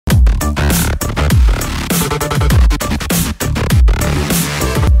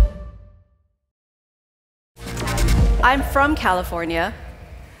I'm from California,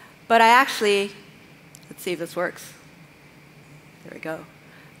 but I actually, let's see if this works. There we go.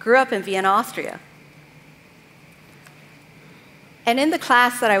 Grew up in Vienna, Austria. And in the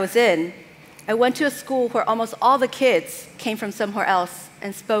class that I was in, I went to a school where almost all the kids came from somewhere else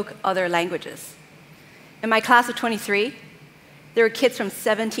and spoke other languages. In my class of 23, there were kids from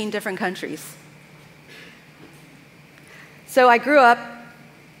 17 different countries. So I grew up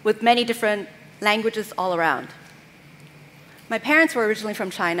with many different languages all around. My parents were originally from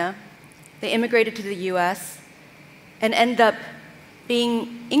China. They immigrated to the US and ended up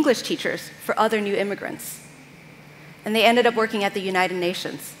being English teachers for other new immigrants. And they ended up working at the United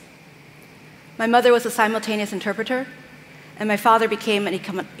Nations. My mother was a simultaneous interpreter, and my father became an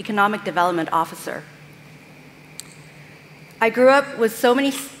economic development officer. I grew up with so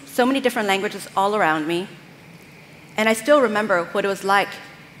many different languages all around me, and I still remember what it was like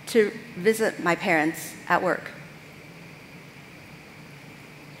to visit my parents at work.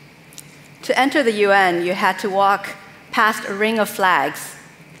 To enter the UN, you had to walk past a ring of flags,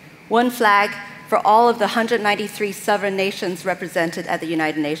 one flag for all of the 193 sovereign nations represented at the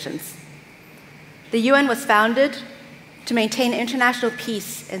United Nations. The UN was founded to maintain international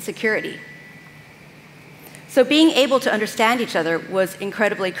peace and security. So being able to understand each other was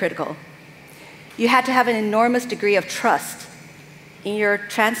incredibly critical. You had to have an enormous degree of trust in your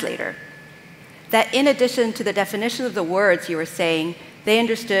translator, that in addition to the definition of the words you were saying, they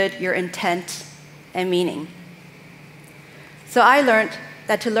understood your intent and meaning. So I learned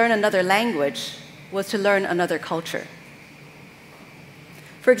that to learn another language was to learn another culture.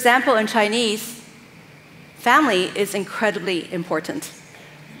 For example, in Chinese, family is incredibly important.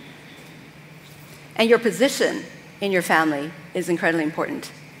 And your position in your family is incredibly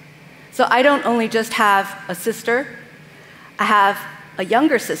important. So I don't only just have a sister, I have a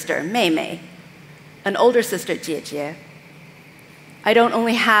younger sister, Mei Mei, an older sister, Jie Jie. I don't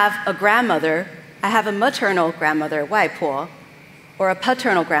only have a grandmother, I have a maternal grandmother, Wai Po, or a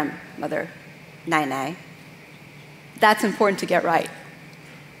paternal grandmother, Nai Nai. That's important to get right.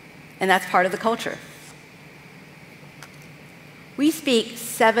 And that's part of the culture. We speak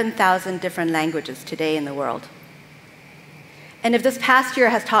 7,000 different languages today in the world. And if this past year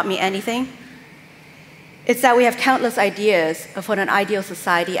has taught me anything, it's that we have countless ideas of what an ideal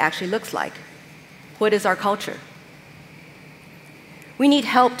society actually looks like. What is our culture? We need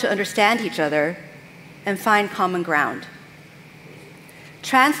help to understand each other and find common ground.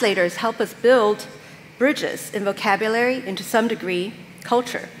 Translators help us build bridges in vocabulary and to some degree,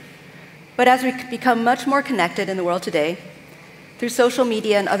 culture. But as we become much more connected in the world today, through social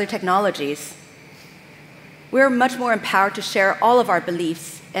media and other technologies, we're much more empowered to share all of our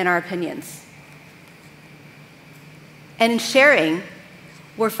beliefs and our opinions. And in sharing,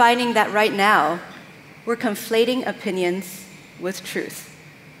 we're finding that right now, we're conflating opinions with truth.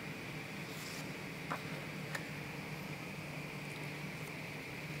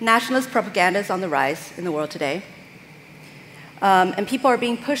 Nationalist propaganda is on the rise in the world today, and people are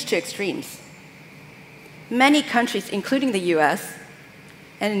being pushed to extremes. Many countries, including the US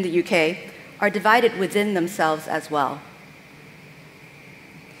and in the UK, are divided within themselves as well.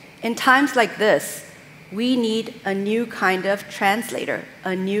 In times like this, we need a new kind of translator,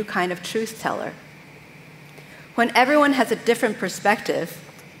 a new kind of truth teller. When everyone has a different perspective,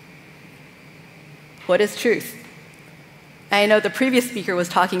 what is truth? I know the previous speaker was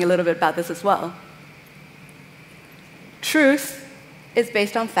talking a little bit about this as well. Truth is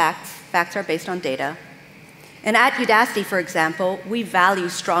based on facts. Facts are based on data. And at Udacity, for example, we value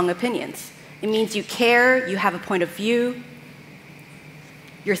strong opinions. It means you care, you have a point of view,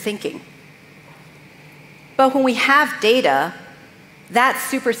 you're thinking. But when we have data, that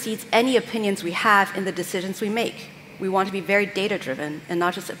supersedes any opinions we have in the decisions we make. We want to be very data-driven and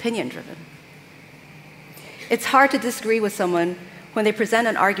not just opinion-driven. It's hard to disagree with someone when they present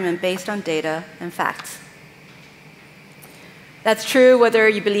an argument based on data and facts. That's true whether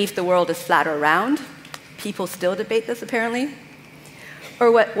you believe the world is flat or round. People still debate this, apparently.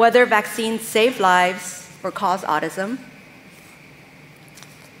 Or whether vaccines save lives or cause autism.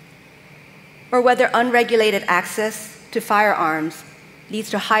 Or whether unregulated access to firearms leads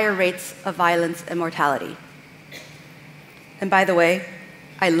to higher rates of violence and mortality. And by the way,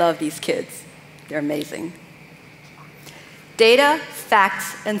 I love these kids. They're amazing. Data,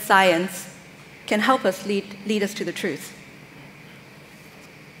 facts, and science can help us lead us to the truth.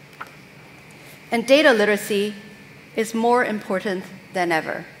 And data literacy is more important than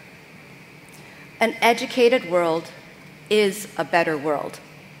ever. An educated world is a better world.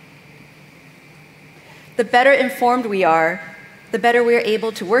 The better informed we are, the better we are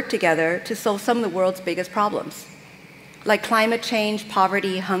able to work together to solve some of the world's biggest problems. like climate change,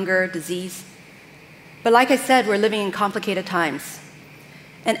 poverty, hunger, disease. But like I said, we're living in complicated times.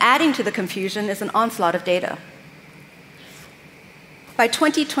 And adding to the confusion is an onslaught of data. By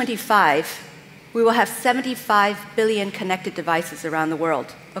 2025, we will have 75 billion connected devices around the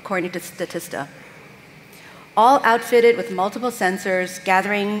world, according to Statista, all outfitted with multiple sensors,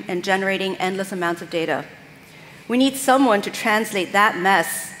 gathering and generating endless amounts of data. We need someone to translate that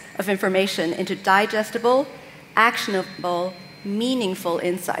mess of information into digestible, actionable, meaningful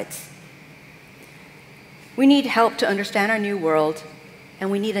insights. We need help to understand our new world, and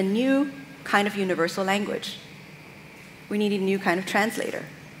we need a new kind of universal language. We need a new kind of translator.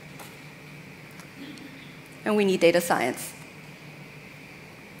 And we need data science.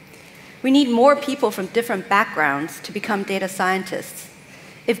 We need more people from different backgrounds to become data scientists.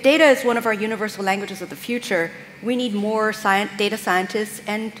 If data is one of our universal languages of the future, we need more data scientists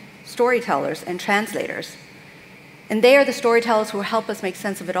and storytellers and translators. And they are the storytellers who will help us make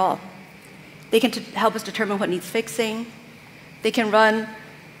sense of it all. They can help us determine what needs fixing. They can run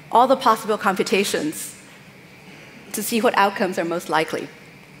all the possible computations to see what outcomes are most likely.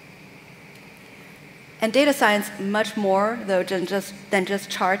 And data science, much more, though, than just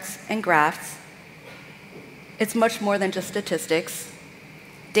charts and graphs. It's much more than just statistics.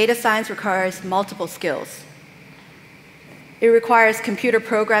 Data science requires multiple skills. It requires computer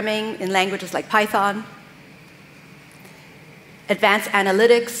programming in languages like Python, advanced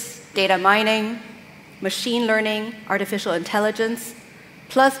analytics, data mining, machine learning, artificial intelligence,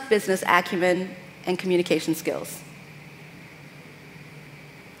 plus business acumen and communication skills.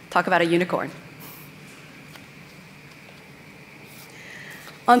 Talk about a unicorn.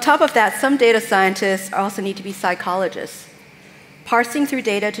 On top of that, some data scientists also need to be psychologists, parsing through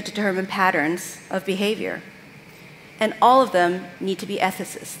data to determine patterns of behavior. And all of them need to be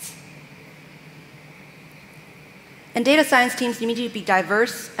ethicists. And data science teams need to be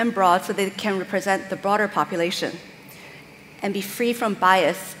diverse and broad so they can represent the broader population and be free from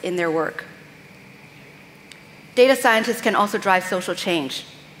bias in their work. Data scientists can also drive social change.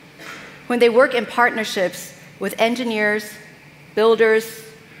 When they work in partnerships with engineers, builders,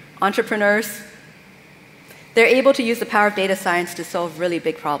 entrepreneurs, they're able to use the power of data science to solve really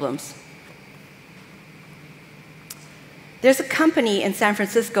big problems. There's a company in San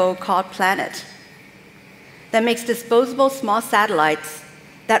Francisco called Planet that makes disposable small satellites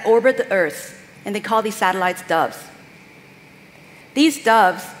that orbit the Earth, and they call these satellites doves. These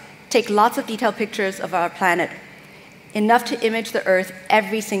doves take lots of detailed pictures of our planet, enough to image the Earth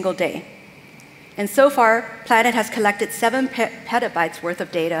every single day. And so far, Planet has collected 7 petabytes worth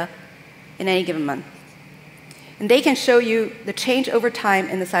of data in any given month. And they can show you the change over time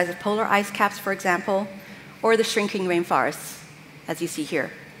in the size of polar ice caps, for example, or the shrinking rainforests, as you see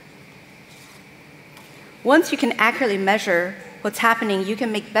here. Once you can accurately measure what's happening, you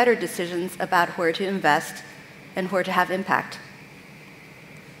can make better decisions about where to invest and where to have impact.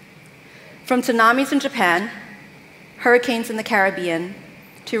 From tsunamis in Japan, hurricanes in the Caribbean,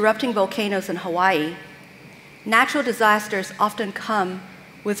 to erupting volcanoes in Hawaii, natural disasters often come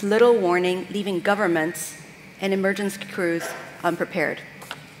with little warning, leaving governments and emergency crews unprepared.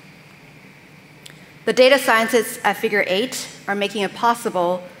 The data scientists at Figure 8 are making it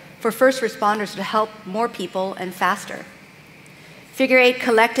possible for first responders to help more people and faster. Figure 8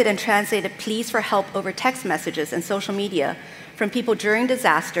 collected and translated pleas for help over text messages and social media from people during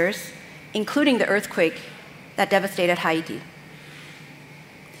disasters, including the earthquake that devastated Haiti.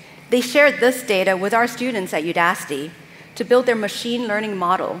 They shared this data with our students at Udacity to build their machine learning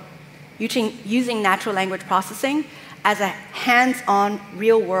model using natural language processing as a hands-on,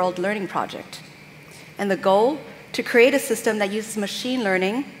 real-world learning project. And the goal, to create a system that uses machine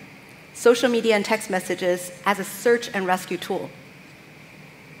learning, social media, and text messages as a search and rescue tool.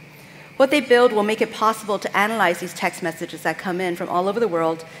 What they build will make it possible to analyze these text messages that come in from all over the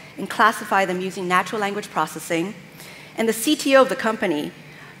world and classify them using natural language processing. And the CTO of the company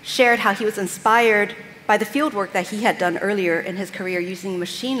shared how he was inspired by the fieldwork that he had done earlier in his career using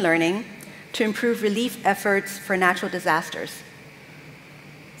machine learning to improve relief efforts for natural disasters.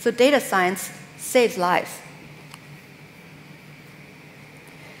 So data science saves lives.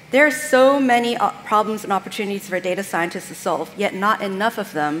 There are so many problems and opportunities for data scientists to solve, yet not enough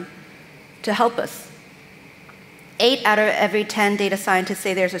of them to help us. 8 out of every 10 data scientists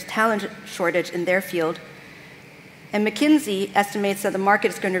say there's a talent shortage in their field. And McKinsey estimates that the market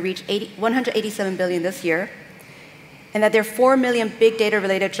is going to reach 187 billion this year, and that there are 4 million big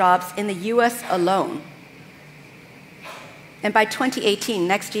data-related jobs in the US alone. And by 2018,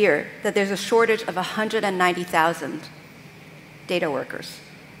 next year, that there's a shortage of 190,000 data workers.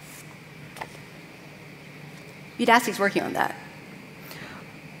 Udacity is working on that.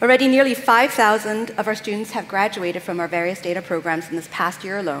 Already nearly 5,000 of our students have graduated from our various data programs in this past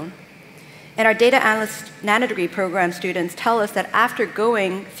year alone. And our data analyst nanodegree program students tell us that after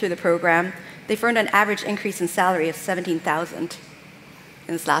going through the program, they've earned an average increase in salary of $17,000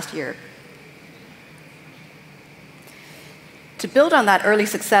 in this last year. To build on that early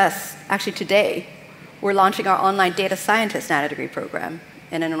success, actually today, we're launching our online data scientist nanodegree program,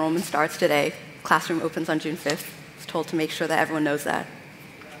 and enrollment starts today. Classroom opens on June 5th. I was told to make sure that everyone knows that.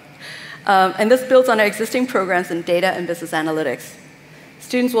 And this builds on our existing programs in data and business analytics.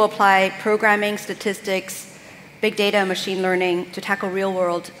 Students will apply programming, statistics, big data, and machine learning to tackle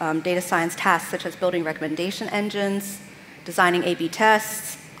real-world data science tasks such as building recommendation engines, designing A/B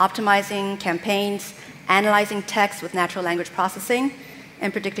tests, optimizing campaigns, analyzing text with natural language processing,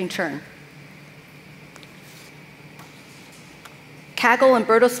 and predicting churn. Kaggle and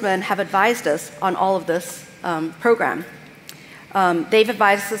Bertelsmann have advised us on all of this program. They've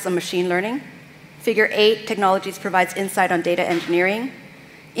advised us on machine learning. Figure 8 Technologies provides insight on data engineering.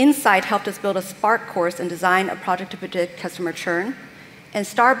 Insight helped us build a Spark course and design a project to predict customer churn. And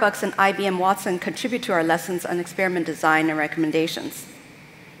Starbucks and IBM Watson contribute to our lessons on experiment design and recommendations.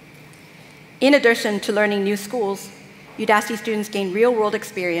 In addition to learning new schools, Udacity students gain real-world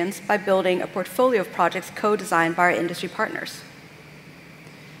experience by building a portfolio of projects co-designed by our industry partners.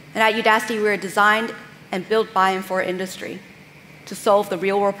 And at Udacity, we are designed and built by and for industry to solve the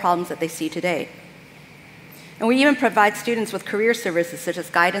real-world problems that they see today. And we even provide students with career services such as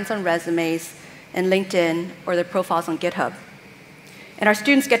guidance on resumes and LinkedIn or their profiles on GitHub. And our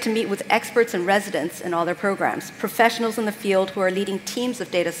students get to meet with experts and residents in all their programs, professionals in the field who are leading teams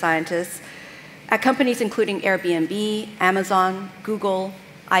of data scientists at companies including Airbnb, Amazon, Google,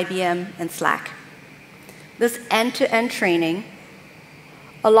 IBM, and Slack. This end-to-end training,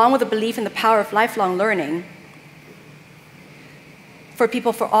 along with a belief in the power of lifelong learning, for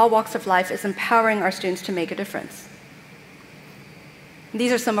people for all walks of life is empowering our students to make a difference.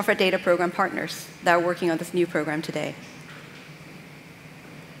 These are some of our data program partners that are working on this new program today.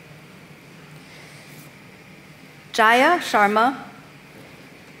 Jaya Sharma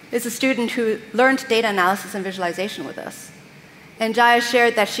is a student who learned data analysis and visualization with us. And Jaya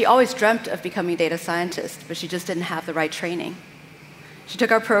shared that she always dreamt of becoming a data scientist, but she just didn't have the right training. She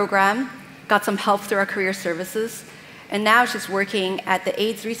took our program, got some help through our career services, and now she's working at the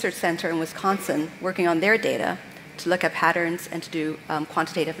AIDS Research Center in Wisconsin, working on their data to look at patterns and to do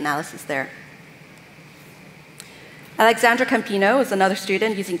quantitative analysis there. Alexandra Campino is another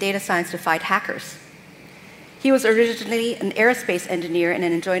student using data science to fight hackers. He was originally an aerospace engineer and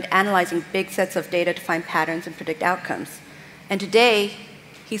enjoyed analyzing big sets of data to find patterns and predict outcomes. And today,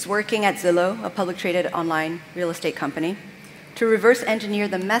 he's working at Zillow, a publicly traded online real estate company, to reverse engineer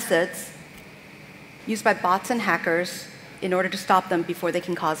the methods used by bots and hackers in order to stop them before they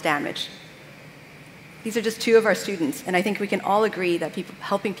can cause damage. These are just two of our students, and I think we can all agree that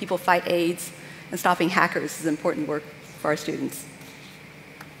helping people fight AIDS and stopping hackers is important work for our students.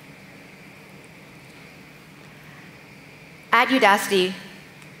 At Udacity,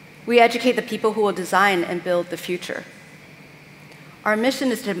 we educate the people who will design and build the future. Our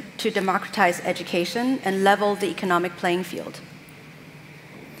mission is to democratize education and level the economic playing field.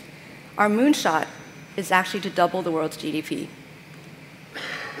 Our moonshot is actually to double the world's GDP.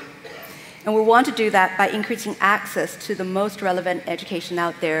 And we want to do that by increasing access to the most relevant education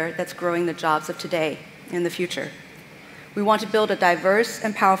out there that's growing the jobs of today and the future. We want to build a diverse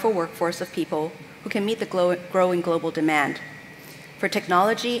and powerful workforce of people who can meet the growing global demand for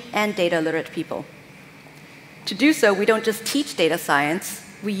technology and data-literate people. To do so, we don't just teach data science,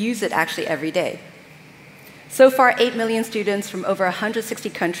 we use it actually every day. So far, 8 million students from over 160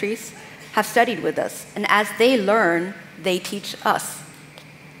 countries have studied with us, and as they learn, they teach us.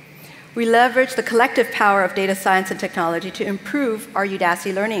 We leverage the collective power of data science and technology to improve our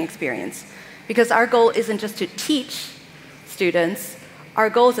Udacity learning experience, because our goal isn't just to teach students,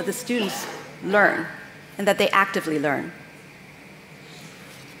 our goal is that the students learn, and that they actively learn.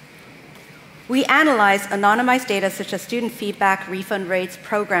 We analyze anonymized data such as student feedback, refund rates,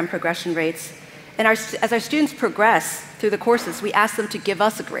 program progression rates, and as our students progress through the courses, we ask them to give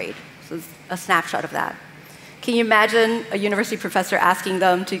us a grade. So it's a snapshot of that. Can you imagine a university professor asking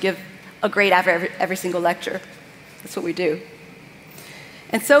them to give a grade after every single lecture? That's what we do.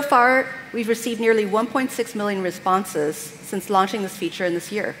 And so far, we've received nearly 1.6 million responses since launching this feature in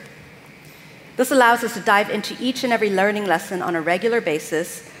this year. This allows us to dive into each and every learning lesson on a regular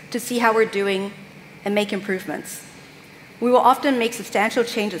basis to see how we're doing and make improvements. We will often make substantial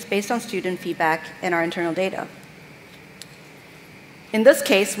changes based on student feedback and our internal data. In this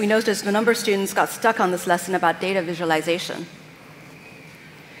case, we noticed a number of students got stuck on this lesson about data visualization.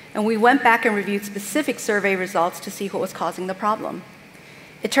 And we went back and reviewed specific survey results to see what was causing the problem.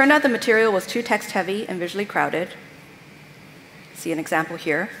 It turned out the material was too text-heavy and visually crowded. See an example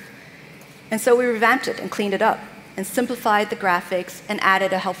here. And so we revamped it and cleaned it up and simplified the graphics and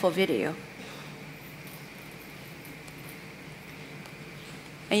added a helpful video.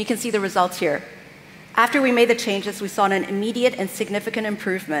 And you can see the results here. After we made the changes, we saw an immediate and significant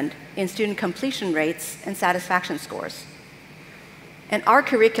improvement in student completion rates and satisfaction scores. And our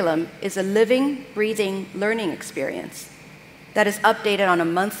curriculum is a living, breathing learning experience that is updated on a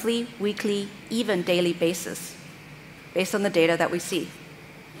monthly, weekly, even daily basis, based on the data that we see.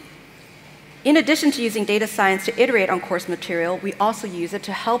 In addition to using data science to iterate on course material, we also use it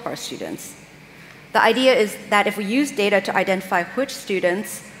to help our students. The idea is that if we use data to identify which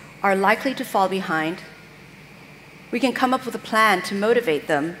students are likely to fall behind, we can come up with a plan to motivate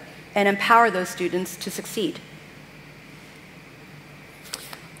them and empower those students to succeed.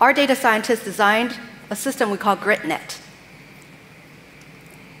 Our data scientists designed a system we call GridNet.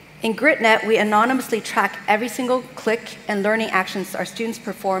 In GridNet, we anonymously track every single click and learning actions our students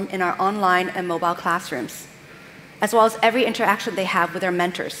perform in our online and mobile classrooms, as well as every interaction they have with their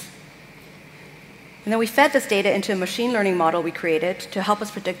mentors. And then we fed this data into a machine learning model we created to help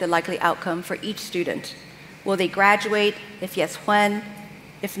us predict the likely outcome for each student. Will they graduate? If yes, when?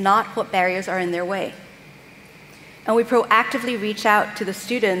 If not, what barriers are in their way? And we proactively reach out to the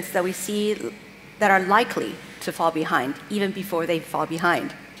students that we see that are likely to fall behind, even before they fall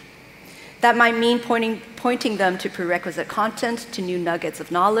behind. That might mean pointing them to prerequisite content, to new nuggets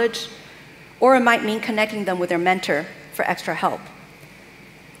of knowledge, or it might mean connecting them with their mentor for extra help.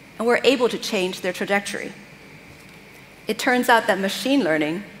 And we're able to change their trajectory. It turns out that machine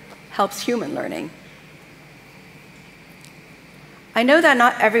learning helps human learning. I know that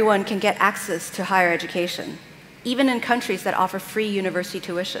not everyone can get access to higher education, even in countries that offer free university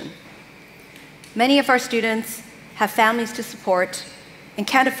tuition. Many of our students have families to support and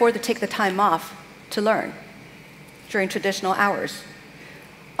can't afford to take the time off to learn during traditional hours.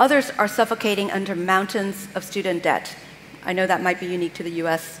 Others are suffocating under mountains of student debt. I know that might be unique to the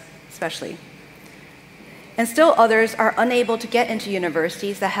US especially. And still others are unable to get into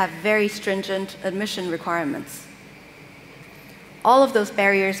universities that have very stringent admission requirements. All of those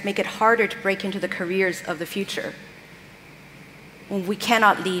barriers make it harder to break into the careers of the future when we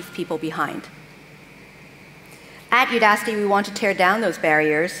cannot leave people behind. At Udacity, we want to tear down those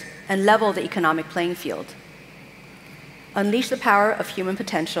barriers and level the economic playing field, unleash the power of human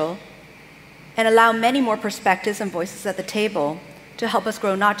potential, and allow many more perspectives and voices at the table to help us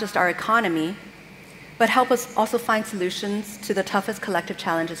grow not just our economy, but help us also find solutions to the toughest collective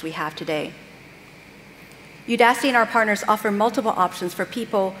challenges we have today. Udacity and our partners offer multiple options for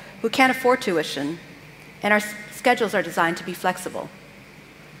people who can't afford tuition, and our schedules are designed to be flexible.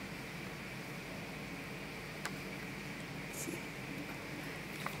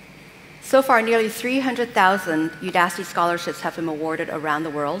 So far, nearly 300,000 Udacity scholarships have been awarded around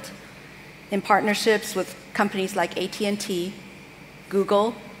the world in partnerships with companies like AT&T,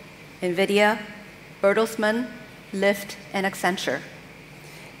 Google, NVIDIA, Bertelsmann, Lyft, and Accenture.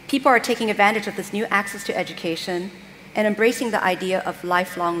 People are taking advantage of this new access to education and embracing the idea of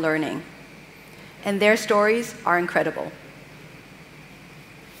lifelong learning. And their stories are incredible.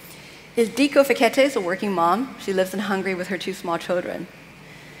 Ildiko Fekete is a working mom. She lives in Hungary with her 2 small children.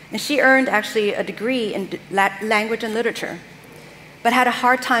 And she earned actually a degree in language and literature, but had a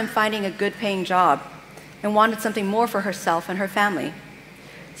hard time finding a good paying job and wanted something more for herself and her family.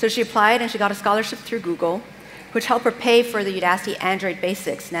 So she applied and she got a scholarship through Google, which helped her pay for the Udacity Android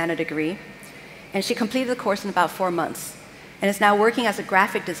Basics Nano degree. And she completed the course in about 4 months and is now working as a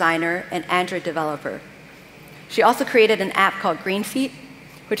graphic designer and Android developer. She also created an app called GreenFeet,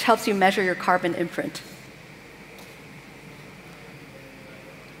 which helps you measure your carbon imprint.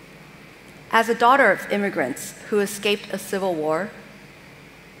 As a daughter of immigrants who escaped a civil war,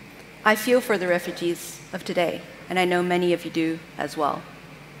 I feel for the refugees of today, and I know many of you do as well.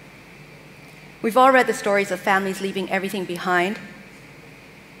 We've all read the stories of families leaving everything behind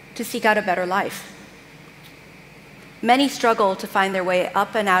to seek out a better life. Many struggle to find their way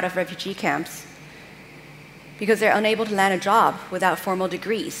up and out of refugee camps because they're unable to land a job without formal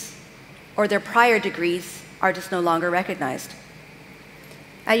degrees, or their prior degrees are just no longer recognized.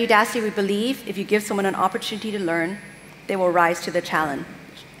 At Udacity, we believe if you give someone an opportunity to learn, they will rise to the challenge,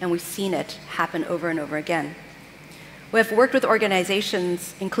 and we've seen it happen over and over again. We have worked with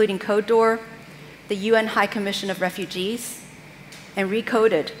organizations including CodeDoor, the UN High Commission of Refugees, and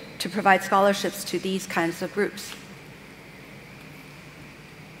Recoded to provide scholarships to these kinds of groups.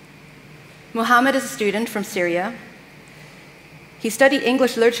 Muhammad is a student from Syria. He studied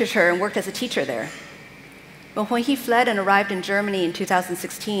English literature and worked as a teacher there. But when he fled and arrived in Germany in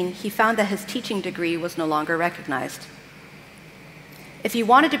 2016, he found that his teaching degree was no longer recognized. If he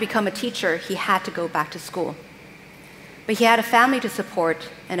wanted to become a teacher, he had to go back to school. But he had a family to support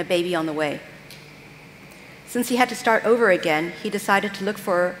and a baby on the way. Since he had to start over again, he decided to look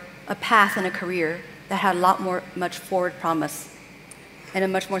for a path and a career that had much forward promise and a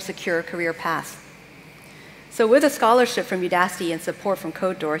much more secure career path. So with a scholarship from Udacity and support from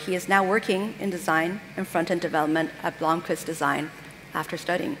Codedoor, he is now working in design and front-end development at Blomquist Design after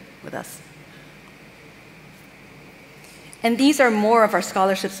studying with us. And these are more of our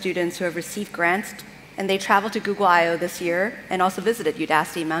scholarship students who have received grants, and they traveled to Google I/O this year and also visited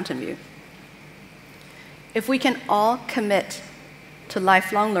Udacity Mountain View. If we can all commit to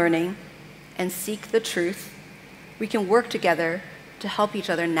lifelong learning and seek the truth, we can work together to help each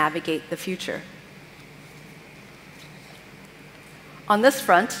other navigate the future. On this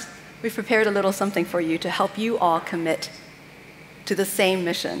front, we've prepared a little something for you to help you all commit to the same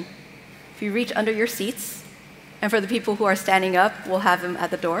mission. If you reach under your seats, and for the people who are standing up, we'll have them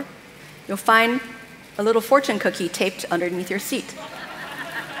at the door, you'll find a little fortune cookie taped underneath your seat.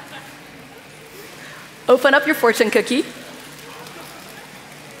 Open up your fortune cookie.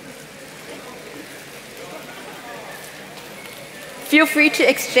 Feel free to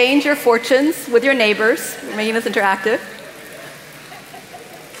exchange your fortunes with your neighbors. We're making this interactive.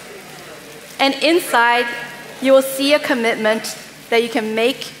 And inside, you will see a commitment that you can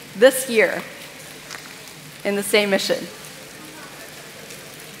make this year in the same mission.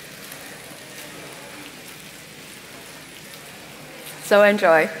 So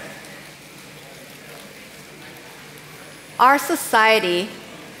enjoy. Our society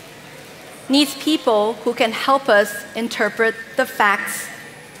needs people who can help us interpret the facts,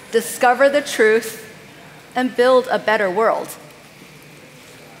 discover the truth, and build a better world.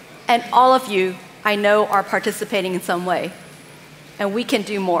 And all of you, I know, are participating in some way, and we can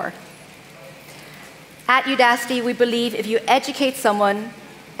do more. At Udacity, we believe if you educate someone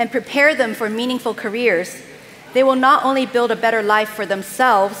and prepare them for meaningful careers, they will not only build a better life for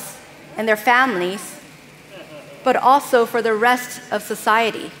themselves and their families, but also for the rest of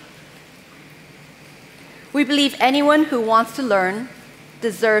society. We believe anyone who wants to learn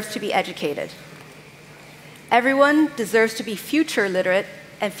deserves to be educated. Everyone deserves to be future literate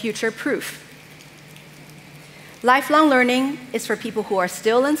and future-proof. Lifelong learning is for people who are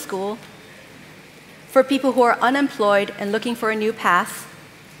still in school, for people who are unemployed and looking for a new path,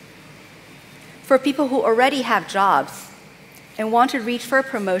 for people who already have jobs and want to reach for a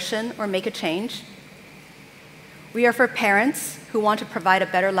promotion or make a change. We are for parents who want to provide a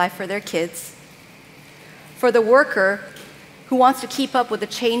better life for their kids, for the worker who wants to keep up with the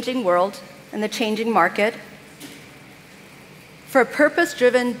changing world and the changing market, for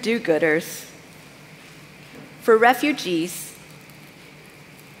purpose-driven do-gooders, for refugees,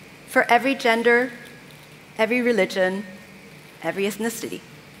 for every gender, every religion, every ethnicity.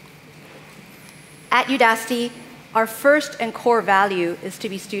 At Udacity, our first and core value is to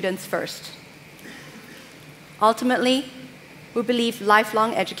be students first. Ultimately, we believe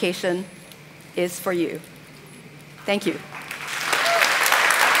lifelong education is for you. Thank you.